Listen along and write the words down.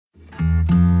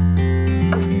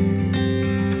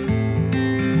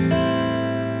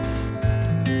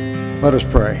Let us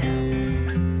pray.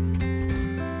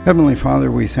 Heavenly Father,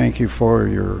 we thank you for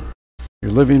your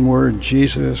living word,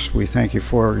 Jesus. We thank you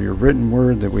for your written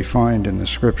word that we find in the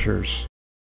scriptures.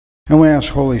 And we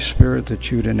ask, Holy Spirit,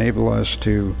 that you'd enable us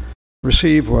to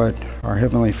receive what our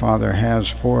Heavenly Father has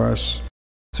for us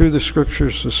through the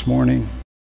scriptures this morning,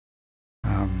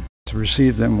 to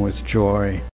receive them with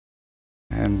joy,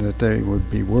 and that they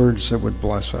would be words that would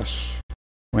bless us.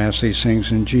 We ask these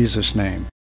things in Jesus' name.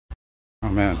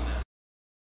 Amen.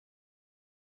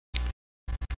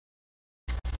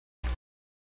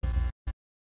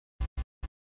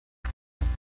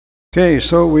 Okay,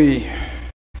 so we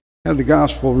had the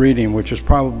gospel reading, which is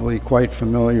probably quite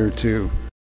familiar to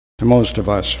most of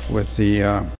us, with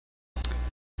the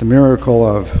miracle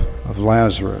of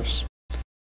Lazarus.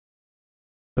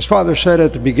 As Father said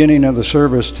at the beginning of the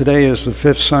service, today is the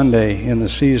fifth Sunday in the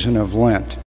season of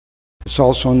Lent. It's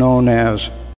also known as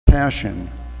Passion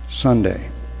Sunday.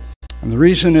 And the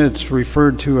reason it's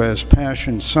referred to as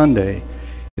Passion Sunday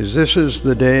is this is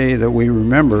the day that we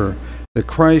remember that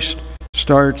Christ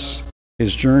starts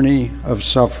his journey of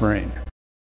suffering.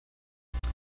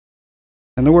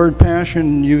 And the word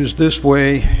passion used this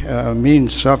way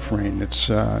means suffering. It's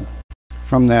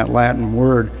from that Latin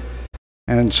word.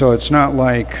 And so it's not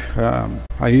like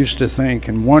I used to think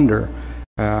and wonder.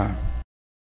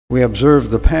 We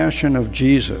observe the passion of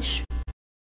Jesus.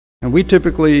 And we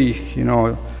typically,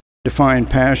 define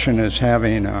passion as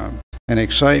having an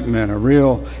excitement, a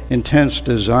real intense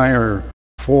desire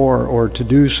for or to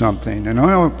do something. And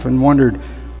I often wondered,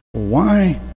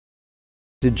 why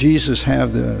did Jesus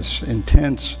have this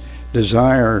intense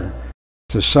desire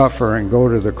to suffer and go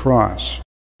to the cross?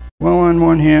 Well, on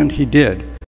one hand, he did.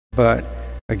 But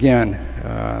again,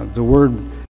 the word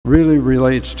really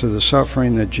relates to the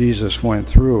suffering that Jesus went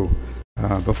through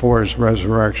before his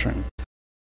resurrection.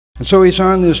 And so he's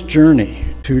on this journey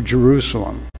to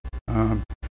Jerusalem.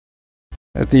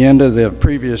 At the end of the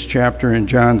previous chapter in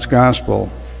John's Gospel,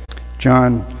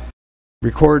 John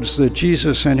records that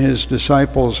Jesus and his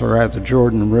disciples are at the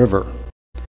Jordan River.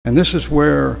 And this is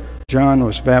where John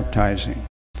was baptizing.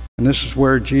 And this is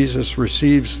where Jesus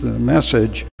receives the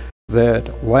message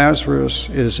that Lazarus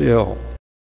is ill.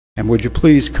 And would you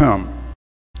please come?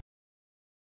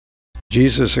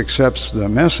 Jesus accepts the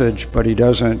message, but he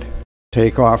doesn't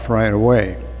take off right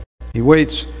away. He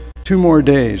waits 2 more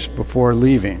days before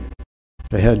leaving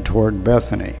to head toward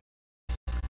Bethany.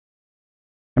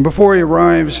 And before he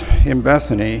arrives in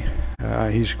Bethany,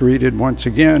 he's greeted once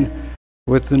again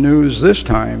with the news this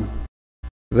time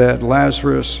that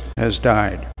Lazarus has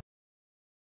died.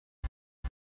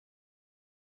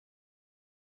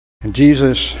 And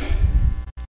Jesus,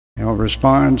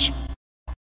 responds,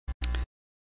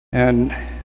 and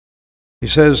he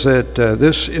says that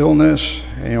this illness,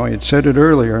 he had said it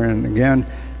earlier, and again,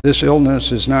 this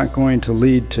illness is not going to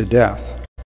lead to death.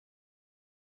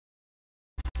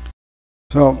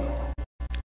 So,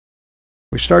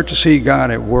 we start to see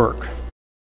God at work.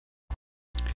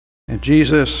 And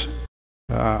Jesus,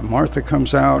 Martha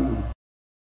comes out and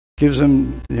gives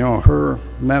him, her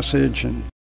message and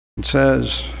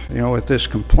says, with this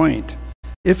complaint,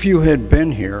 if you had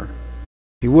been here,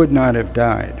 he would not have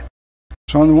died.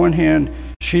 So on the one hand,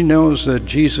 she knows that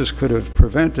Jesus could have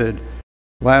prevented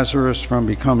Lazarus from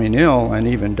becoming ill and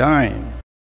even dying.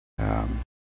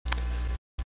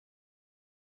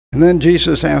 And then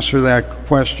Jesus asks her that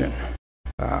question,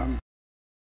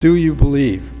 do you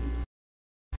believe?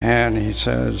 And he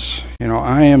says,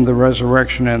 I am the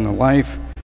resurrection and the life,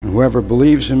 and whoever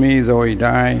believes in me, though he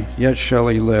die, yet shall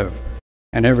he live.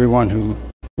 And everyone who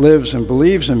lives and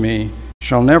believes in me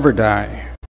shall never die.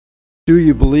 Do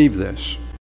you believe this?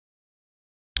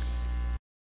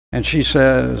 And she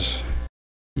says,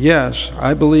 yes,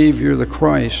 I believe you're the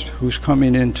Christ who's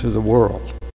coming into the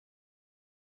world.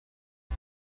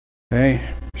 Okay?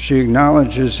 She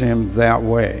acknowledges him that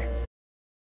way.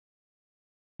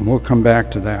 And we'll come back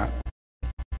to that.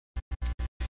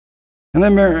 And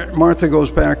then Martha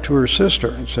goes back to her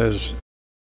sister and says,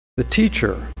 the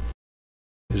teacher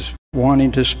is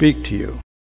wanting to speak to you.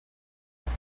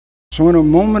 So in a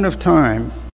moment of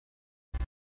time,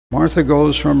 Martha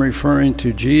goes from referring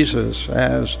to Jesus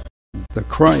as the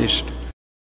Christ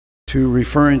to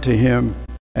referring to him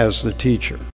as the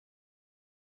teacher.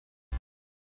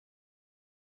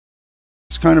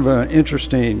 It's kind of an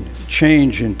interesting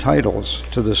change in titles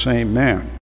to the same man.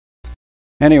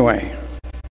 Anyway,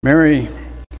 Mary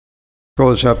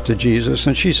goes up to Jesus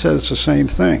and she says the same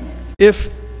thing. If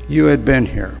you had been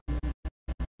here.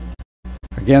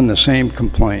 Again, the same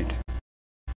complaint.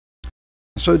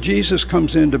 So Jesus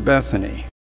comes into Bethany,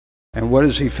 and what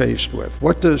is he faced with?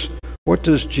 What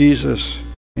does Jesus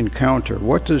encounter?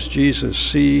 What does Jesus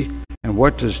see and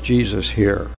what does Jesus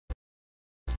hear?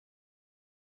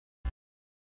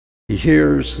 He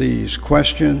hears these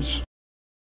questions.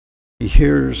 He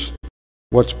hears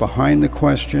what's behind the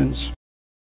questions.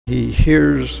 He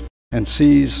hears and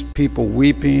sees people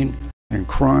weeping and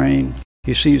crying.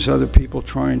 He sees other people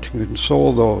trying to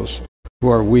console those who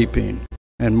are weeping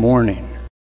and mourning.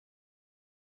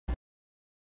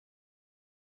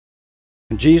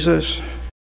 And Jesus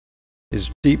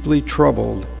is deeply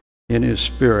troubled in his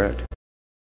spirit,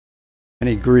 and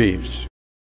he grieves.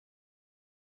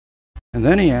 And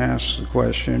then he asks the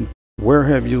question, "Where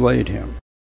have you laid him?"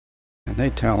 And they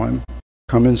tell him,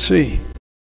 "Come and see."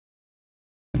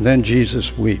 And then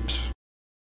Jesus weeps.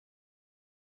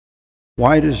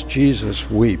 Why does Jesus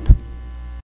weep?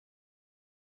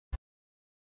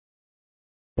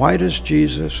 Why does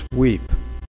Jesus weep?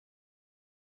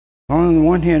 On the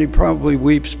one hand, he probably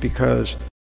weeps because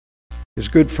his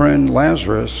good friend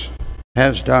Lazarus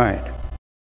has died.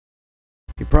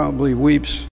 He probably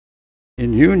weeps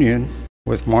in union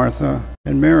with Martha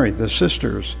and Mary, the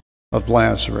sisters of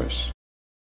Lazarus.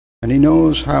 And he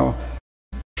knows how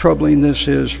troubling this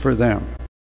is for them,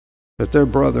 that their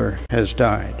brother has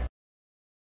died.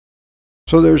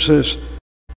 So there's this,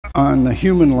 on the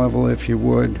human level, if you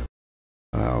would,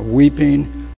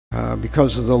 weeping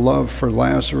because of the love for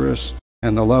Lazarus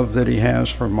and the love that he has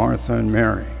for Martha and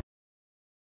Mary.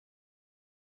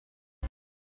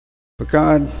 But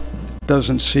God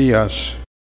doesn't see us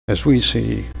as we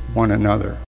see one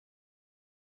another.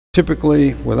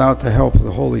 Typically, without the help of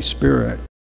the Holy Spirit,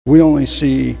 we only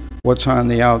see what's on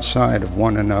the outside of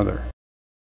one another.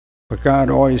 But God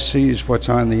always sees what's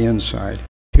on the inside.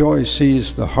 He always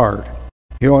sees the heart.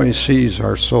 He always sees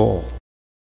our soul.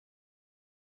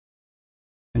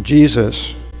 And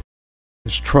Jesus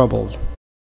is troubled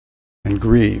and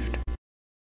grieved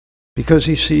because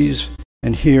he sees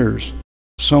and hears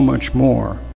so much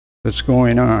more that's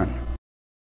going on.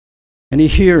 And he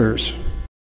hears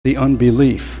the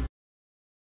unbelief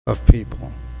of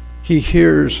people. He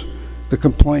hears the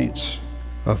complaints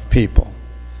of people.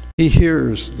 He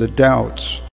hears the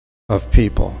doubts of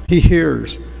people. He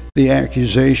hears the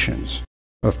accusations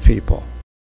of people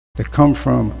that come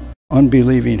from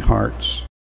unbelieving hearts.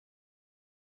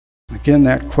 Again,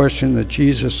 that question that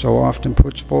Jesus so often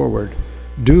puts forward,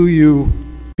 do you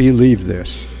believe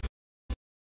this?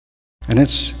 And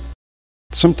it's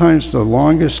sometimes the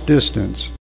longest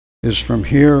distance is from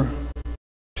here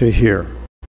to here,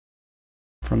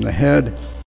 from the head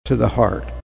to the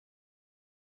heart.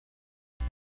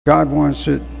 God wants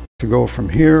it to go from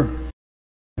here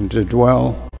and to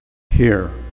dwell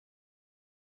here.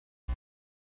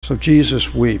 So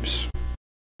Jesus weeps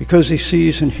because he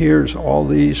sees and hears all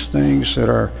these things that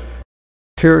are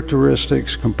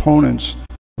characteristics, components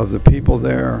of the people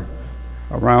there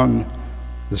around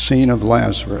the scene of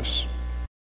Lazarus.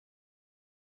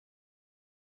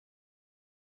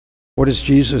 What does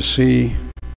Jesus see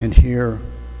and hear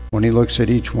when he looks at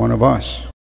each one of us?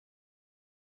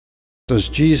 Does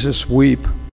Jesus weep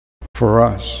for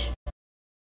us?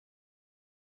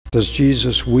 Does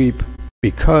Jesus weep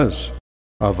because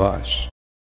of us?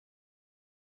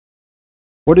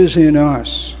 What is in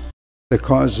us that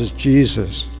causes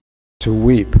Jesus to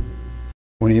weep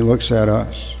when he looks at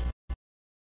us,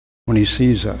 when he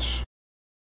sees us,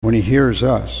 when he hears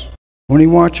us, when he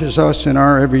watches us in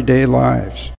our everyday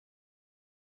lives?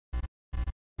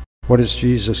 What does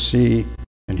Jesus see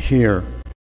and hear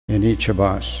in each of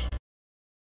us?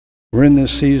 We're in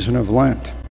this season of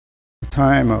Lent, a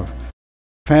time of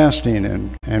fasting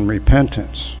and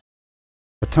repentance,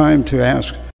 a time to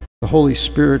ask the Holy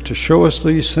Spirit to show us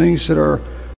these things that are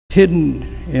hidden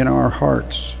in our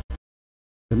hearts,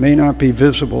 that may not be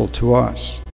visible to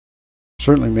us.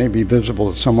 Certainly may be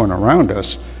visible to someone around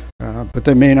us, but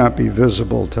they may not be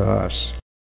visible to us.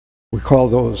 We call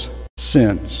those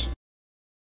sins.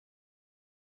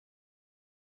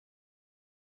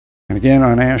 And again,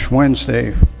 on Ash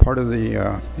Wednesday, part of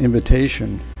the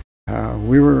invitation,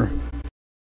 we were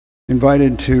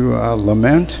invited to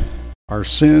lament our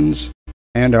sins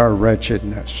and our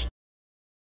wretchedness.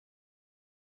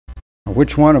 Now,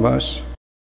 which one of us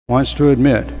wants to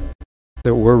admit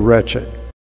that we're wretched?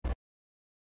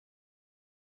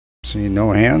 See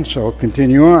no hands, so I'll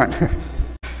continue on.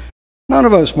 None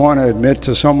of us want to admit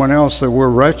to someone else that we're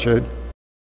wretched,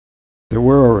 that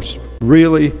we're a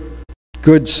really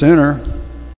good sinner,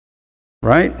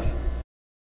 right?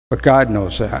 But God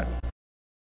knows that.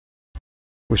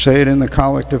 We say it in the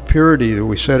Collect of Purity that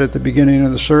we said at the beginning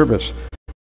of the service.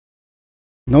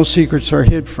 No secrets are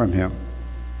hid from him.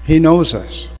 He knows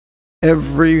us,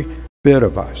 every bit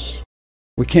of us.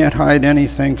 We can't hide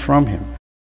anything from him.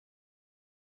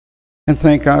 And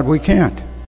thank God we can't.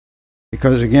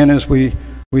 Because again, as we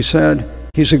said,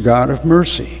 he's a God of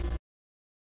mercy.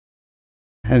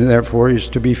 And therefore he's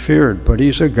to be feared, but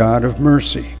he's a God of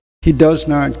mercy. He does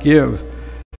not give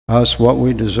us what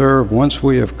we deserve once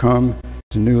we have come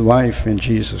to new life in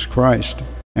Jesus Christ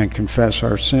and confess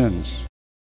our sins.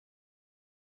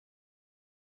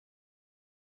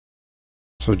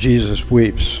 So Jesus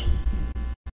weeps.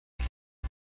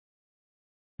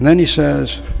 And then he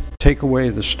says, take away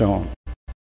the stone.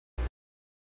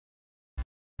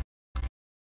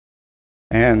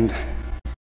 And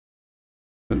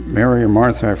Mary or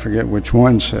Martha, I forget which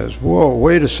one, says, whoa,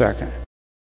 wait a second.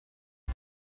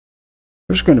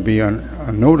 There's going to be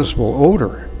a noticeable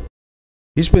odor.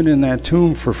 He's been in that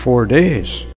tomb for 4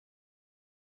 days.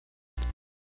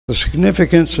 The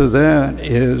significance of that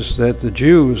is that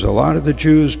a lot of the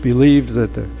Jews believed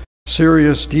that the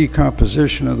serious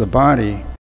decomposition of the body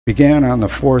began on the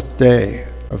 4th day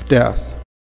of death.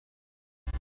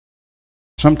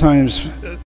 Sometimes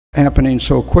happening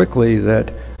so quickly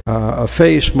that a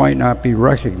face might not be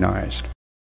recognized.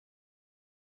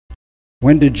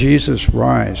 When did Jesus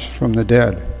rise from the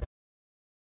dead?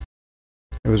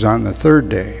 It was on the 3rd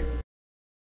day.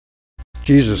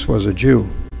 Jesus was a Jew.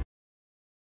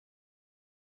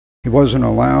 He wasn't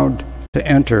allowed to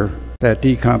enter that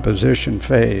decomposition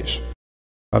phase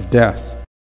of death.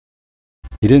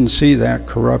 He didn't see that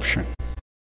corruption.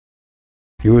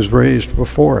 He was raised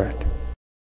before it.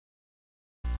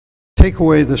 Take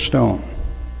away the stone.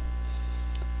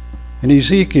 In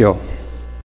Ezekiel,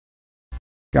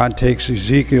 God takes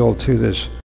Ezekiel to this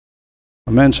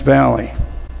immense valley,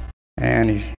 and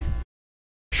he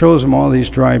shows him all these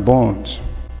dry bones.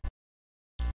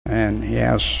 And he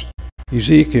asks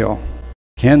Ezekiel,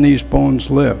 can these bones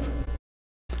live?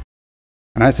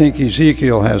 And I think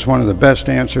Ezekiel has one of the best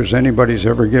answers anybody's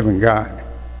ever given God.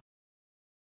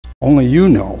 Only you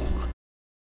know.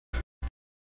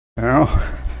 You know?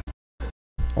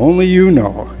 Only you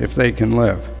know if they can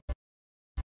live.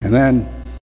 And then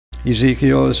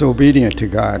Ezekiel is obedient to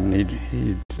God, and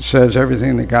he says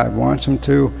everything that God wants him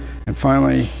to, and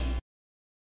finally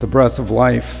the breath of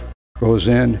life goes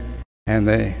in, and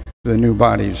the new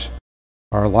bodies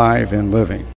are alive and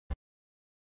living.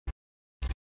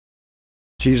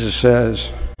 Jesus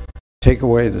says, take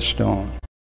away the stone.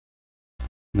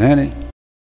 And then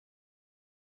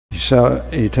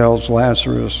he tells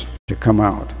Lazarus to come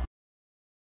out.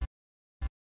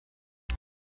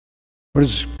 What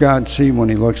does God see when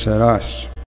he looks at us?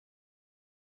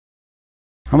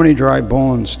 How many dry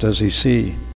bones does he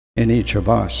see in each of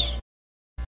us?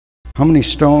 How many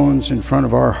stones in front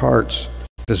of our hearts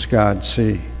does God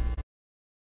see?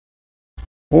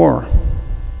 Or,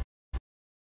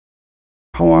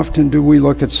 how often do we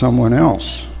look at someone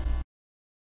else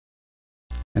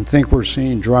and think we're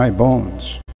seeing dry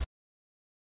bones,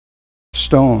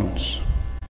 stones,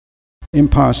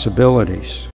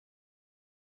 impossibilities?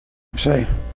 Say,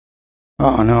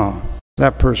 oh no,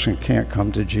 that person can't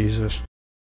come to Jesus.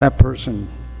 That person,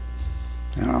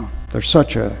 they're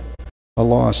such a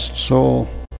lost soul.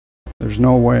 There's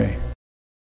no way.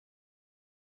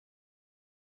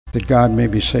 Did God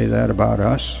maybe say that about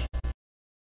us?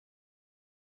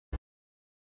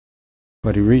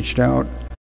 But he reached out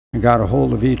and got a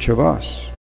hold of each of us,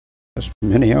 as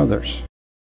many others.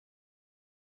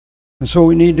 And so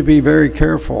we need to be very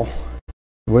careful.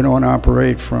 We don't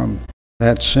operate from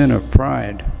that sin of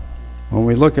pride when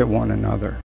we look at one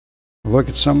another. We look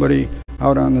at somebody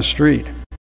out on the street,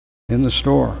 in the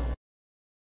store.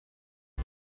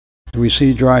 Do we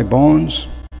see dry bones?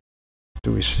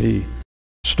 Do we see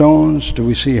stones? Do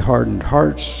we see hardened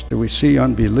hearts? Do we see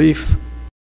unbelief?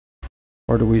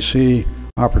 Or do we see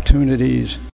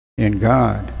opportunities in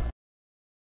God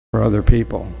for other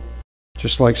people?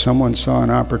 Just like someone saw an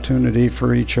opportunity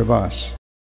for each of us.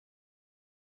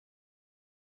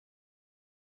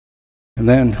 And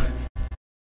then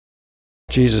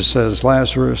Jesus says,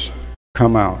 Lazarus,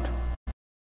 come out.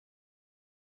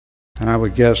 And I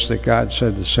would guess that God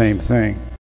said the same thing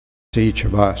to each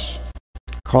of us.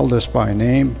 Called us by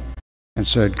name and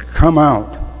said, come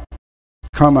out.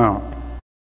 Come out.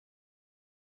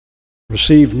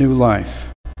 Receive new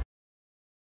life.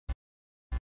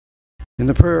 In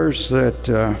the prayers that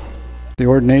the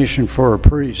ordination for a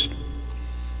priest,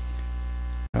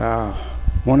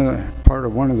 one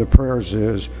of the prayers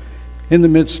is, in the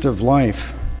midst of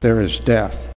life, there is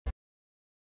death.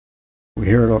 We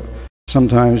hear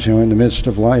sometimes, in the midst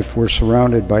of life, we're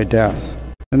surrounded by death.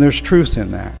 And there's truth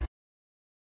in that.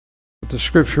 But the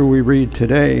scripture we read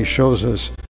today shows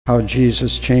us how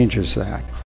Jesus changes that.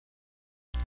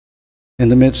 in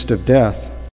the midst of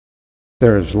death,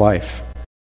 there is life.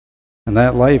 And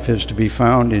that life is to be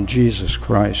found in Jesus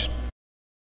Christ,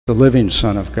 the living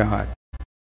Son of God.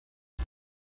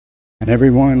 And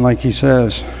everyone, like he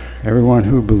says, everyone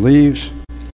who believes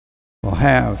will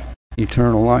have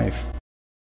eternal life.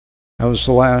 That was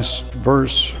the last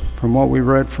verse from what we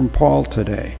read from Paul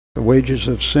today. The wages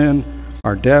of sin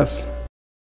are death,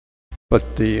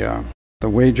 but the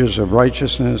wages of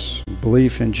righteousness,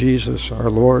 belief in Jesus,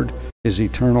 our Lord, is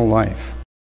eternal life.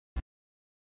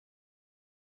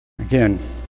 Again,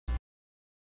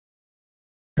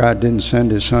 God didn't send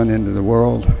his Son into the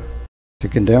world to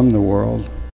condemn the world.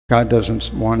 God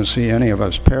doesn't want to see any of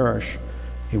us perish.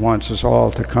 He wants us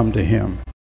all to come to him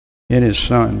in his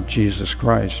Son, Jesus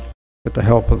Christ, with the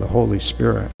help of the Holy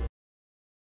Spirit,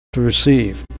 to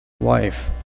receive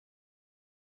life.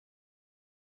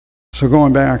 So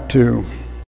going back to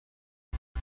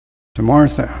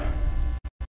Martha,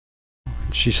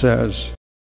 she says,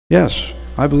 yes,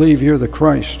 I believe you're the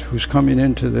Christ who's coming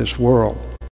into this world.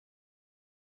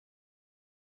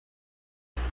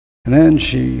 And then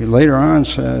she later on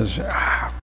says,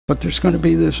 but there's going to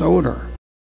be this odor.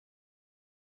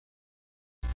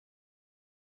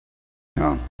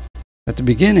 Now, at the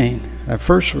beginning, that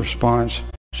first response,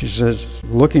 she says,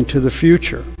 looking to the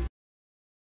future.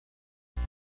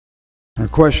 Her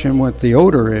question with the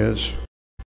odor is,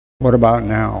 what about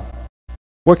now?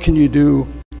 What can you do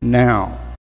now?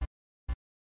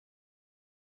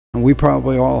 And we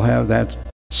probably all have that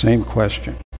same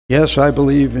question. Yes, I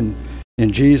believe in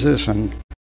Jesus, and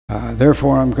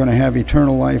therefore I'm going to have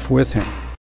eternal life with him.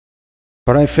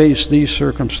 But I face these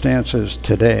circumstances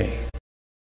today.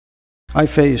 I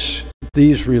face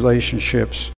these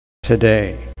relationships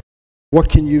today. What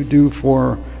can you do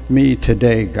for me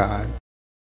today, God?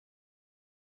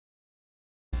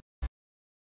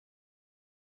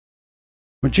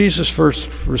 When Jesus first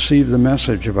received the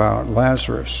message about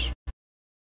Lazarus,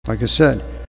 like I said,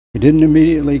 he didn't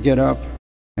immediately get up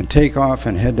and take off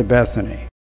and head to Bethany.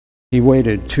 He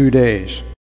waited 2 days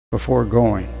before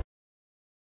going.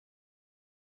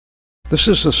 This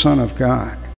is the Son of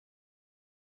God.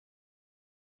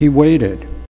 He waited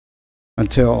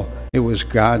until it was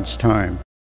God's time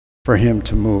for him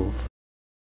to move.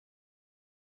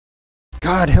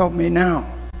 God, help me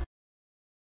now.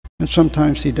 And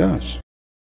sometimes he does.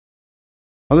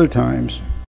 Other times,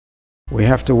 we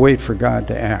have to wait for God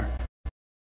to act.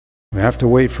 We have to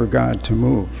wait for God to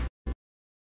move.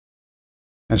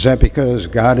 Is that because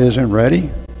God isn't ready?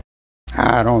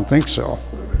 I don't think so.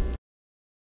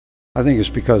 I think it's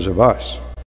because of us.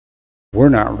 We're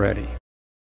not ready.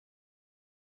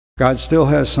 God still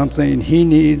has something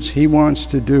he wants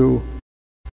to do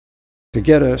to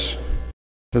get us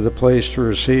to the place to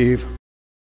receive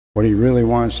what he really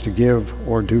wants to give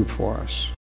or do for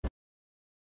us.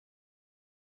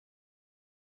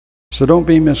 So don't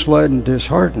be misled and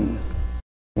disheartened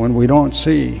when we don't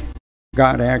see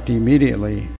God act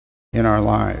immediately in our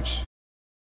lives.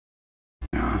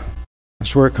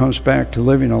 That's where it comes back to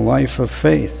living a life of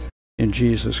faith in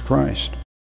Jesus Christ.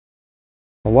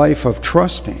 A life of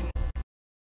trusting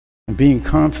and being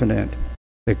confident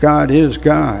that God is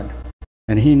God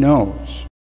and he knows.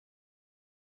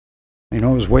 He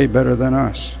knows way better than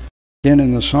us. Again,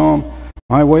 in the psalm,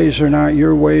 my ways are not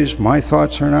your ways, my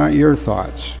thoughts are not your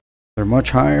thoughts. They're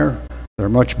much higher, they're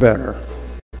much better.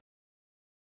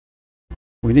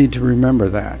 We need to remember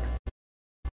that.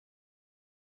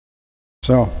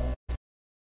 So,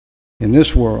 in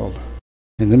this world,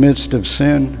 in the midst of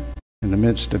sin, in the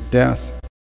midst of death,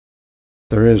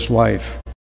 there is life,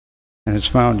 and it's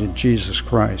found in Jesus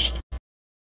Christ.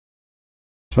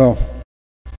 So,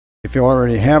 if you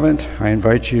already haven't, I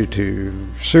invite you to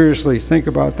seriously think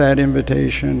about that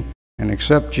invitation and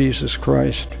accept Jesus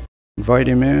Christ. Invite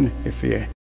him in. If you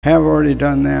have already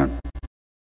done that,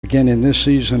 again, in this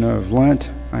season of Lent,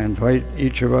 I invite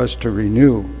each of us to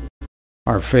renew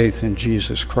our faith in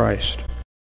Jesus Christ.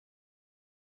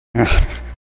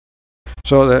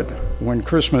 So that when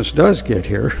Christmas does get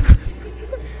here,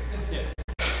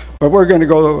 but we're going to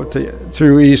go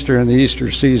through Easter and the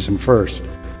Easter season first.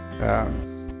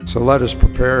 So let us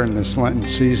prepare in this Lenten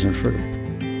season for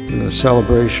the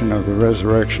celebration of the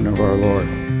resurrection of our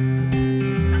Lord.